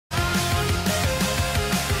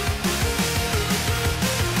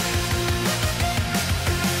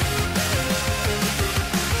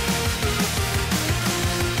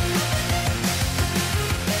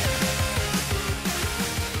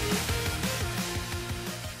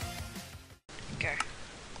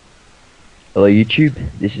Hello YouTube,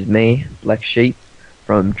 this is me, Black Sheep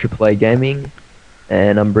from AAA Gaming,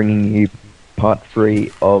 and I'm bringing you part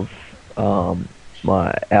 3 of our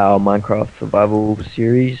Minecraft survival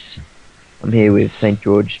series. I'm here with St.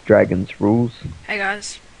 George Dragons Rules, Hey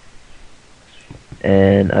guys.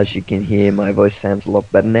 and as you can hear my voice sounds a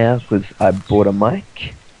lot better now because I bought a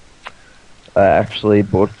mic. I actually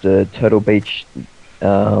bought the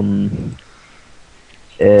um,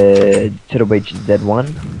 Turtle Beach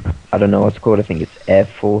Z1. I don't know what it's called, I think it's Air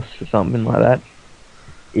Force or something like that.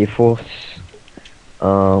 Air Force.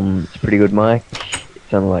 It's a pretty good mic.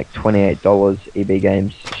 It's only like $28 EB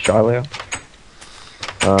Games Australia.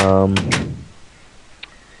 Um,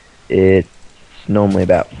 it's normally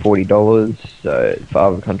about $40, so for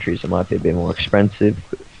other countries it might be a bit more expensive.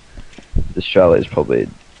 Australia is probably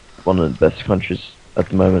one of the best countries at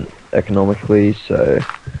the moment economically, so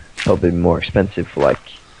probably more expensive for like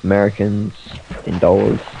Americans in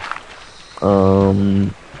dollars.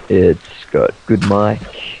 It's got good mic.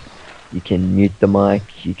 You can mute the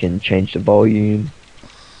mic. You can change the volume.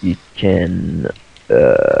 You can.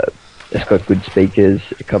 It's got good speakers.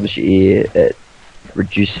 It covers your ear. It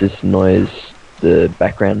reduces noise, the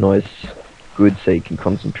background noise, good, so you can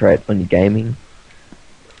concentrate on your gaming.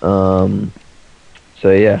 Um.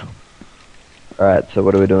 So yeah. All right. So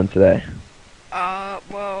what are we doing today?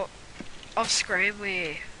 Well, off screen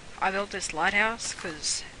I built this lighthouse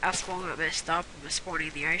because our spawn got messed up and we're spawning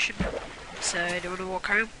in the ocean. So, do you want to walk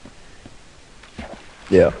home?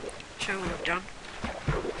 Yeah. Show me what we've done.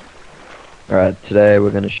 All right. Today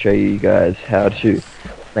we're going to show you guys how to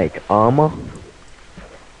make armor,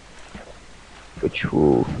 which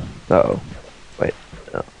will. Oh, wait.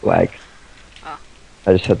 Lag. Oh,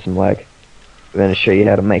 I just had some lag. We're going to show you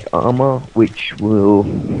how to make armor, which will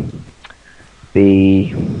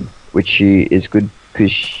be, is good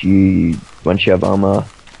because once you have armor,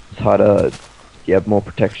 it's harder. You have more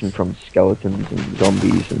protection from skeletons and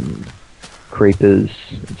zombies and creepers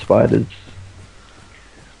and spiders.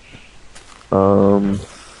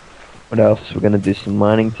 What else? We're going to do some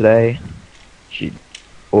mining today.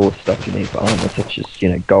 All the stuff you need for armor, such as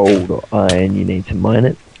gold or iron, you need to mine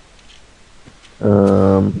it.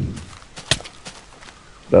 What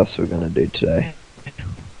else are we going to do today?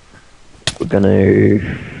 We're going to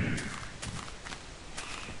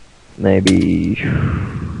maybe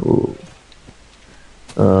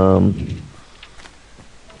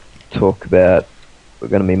talk about. We're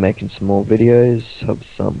going to be making some more videos of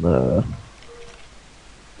some.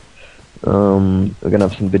 We're going to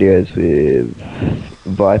have some videos with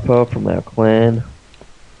Viper from our clan.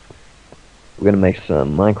 We're going to make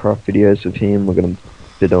some Minecraft videos with him. We're going to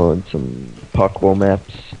be doing some parkour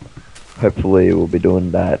maps. Hopefully, we'll be doing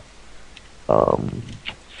that. We'll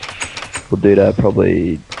do that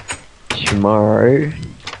probably tomorrow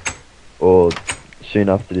or soon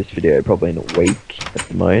after this video, probably in a week at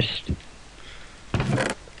the most.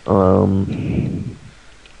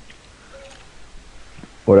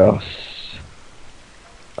 What else?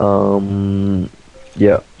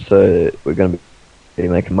 Yeah, so we're gonna be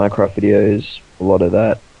making Minecraft videos, a lot of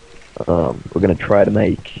that. We're gonna try to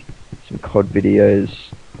make some COD videos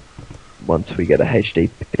once we get a HD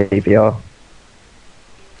PVR.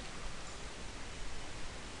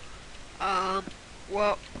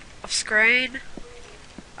 well, off screen,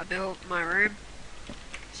 I built my room,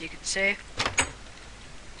 as you can see.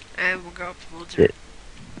 And we'll go up towards Yeah, it.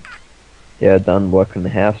 yeah, done working the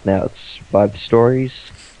house. Now it's 5 stories.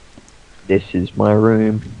 This is my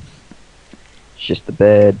room. It's just the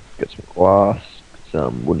bed, got some glass,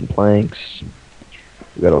 some wooden planks.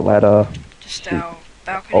 We got a ladder. Just This is our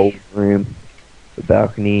the old balcony. room, the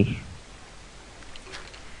balcony.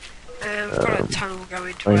 And we've got a tunnel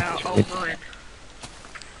going to our Planks. old mine.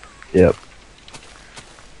 Yep,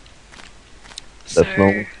 that's So,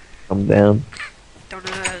 normal. Come down. don't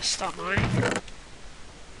want to start mining.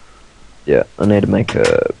 Yeah, I need to make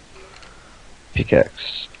a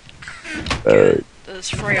pickaxe. Good. There's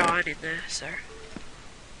 3 iron in there, so.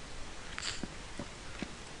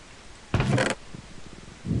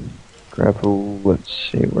 Gravel, let's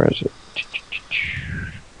see, where is it?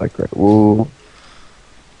 Like wool.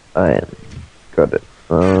 Iron. Got it.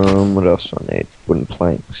 What else do I need? Wooden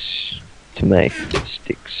planks to make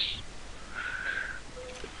sticks.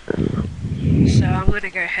 So I'm gonna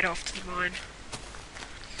go head off to the mine.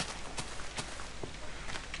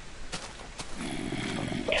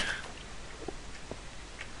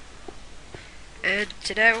 And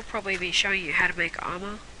today we'll probably be showing you how to make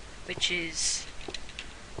armor, which is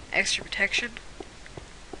extra protection.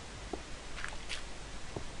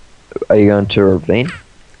 Are you going to a ravine?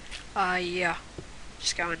 Yeah.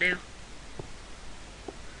 Just going now.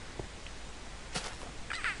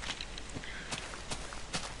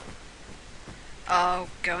 I'll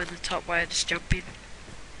go in the top way, just jump in,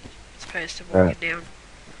 as opposed to Alright. walking down.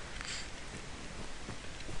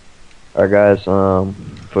 Alright guys,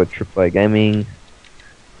 for AAA Gaming,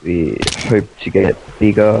 we hope to get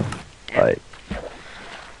bigger. Yeah. Like, I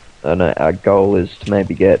don't know, our goal is to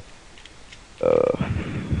maybe get,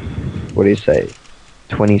 what do you say,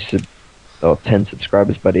 10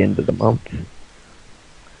 subscribers by the end of the month.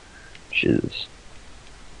 Which is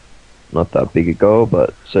not that big a goal,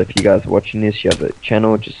 but so if you guys are watching this, you have a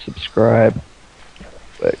channel, just subscribe.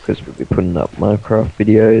 Because we'll be putting up Minecraft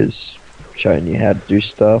videos, showing you how to do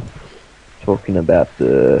stuff. Talking about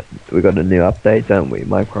we got a new update, don't we?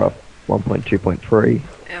 Minecraft 1.2.3.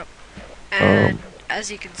 Yep. And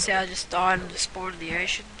as you can see, I just died and spawned in the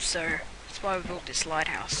ocean, so that's why we built this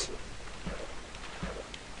lighthouse.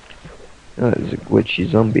 Oh, there's a glitchy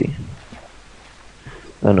zombie.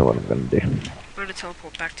 I don't know what I'm gonna do. I'm gonna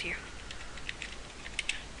teleport back to you.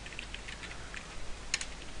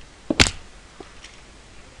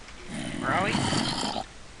 Where are we?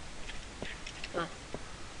 Huh.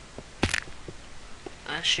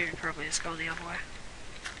 Should probably just go the other way.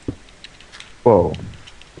 Whoa.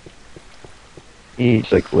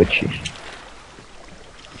 He's like glitchy.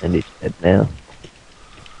 And he's dead now.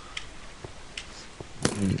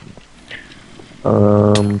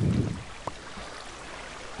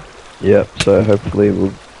 Yep, so hopefully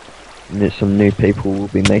we'll meet some new people. Will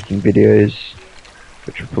be making videos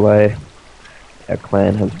for AAA. Our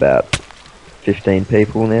clan has about 15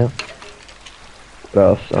 people now. What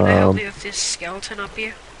else? Can you help me with this skeleton up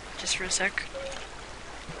here? Just for a sec.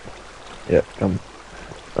 Yep, come.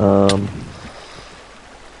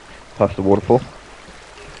 Past the waterfall.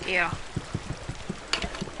 Yeah.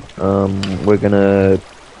 We're gonna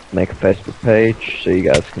make a Facebook page so you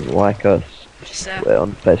guys can like us. Just that. We're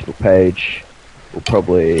on the Facebook page. We'll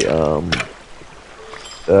probably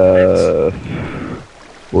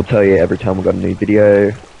we'll tell you every time we got a new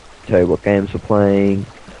video. Tell you what games we're playing.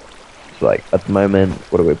 It's like at the moment,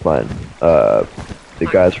 what are we playing? The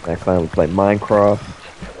guys from our clan will play Minecraft,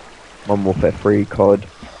 Modern Warfare 3, COD,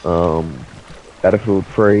 Battlefield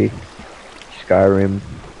 3, Skyrim,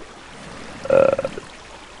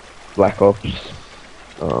 Black Ops.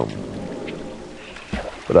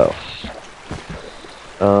 What else?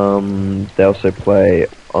 They also play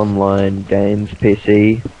online games,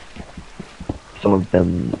 PC. Some of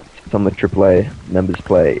AAA members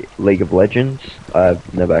play League of Legends.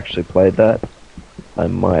 I've never actually played that. I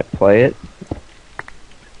might play it.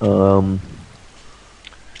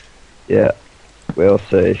 Yeah. We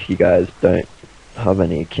also, if you guys don't have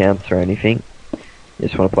any accounts or anything, you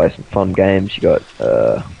just want to play some fun games, you got,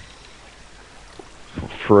 for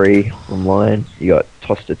free online, you got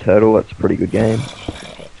Tossed a Turtle, that's a pretty good game.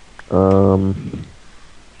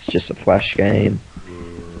 It's just a flash game.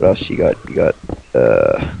 What else you got? You got,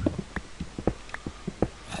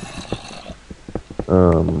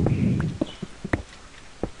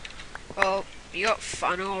 Well, you got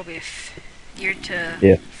Funnel if you're into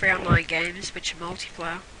Yeah. free online games, which are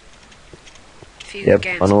multiplayer. A few Yep, good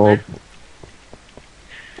games Funnel. on there.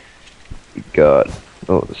 You got,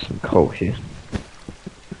 oh, there's some coal here.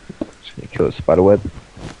 Just gonna kill a spiderweb.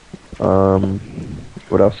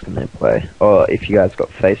 What else can they play? Oh, if you guys got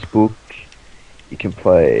Facebook, you can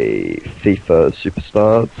play FIFA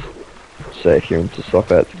Superstars. So if you're into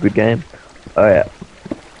soccer, it's a good game. Oh yeah,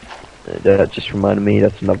 that just reminded me,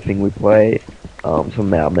 that's another thing we play. Some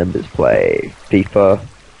of our members play FIFA,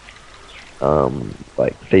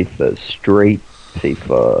 like FIFA Street,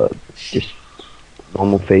 FIFA, just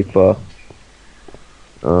normal FIFA.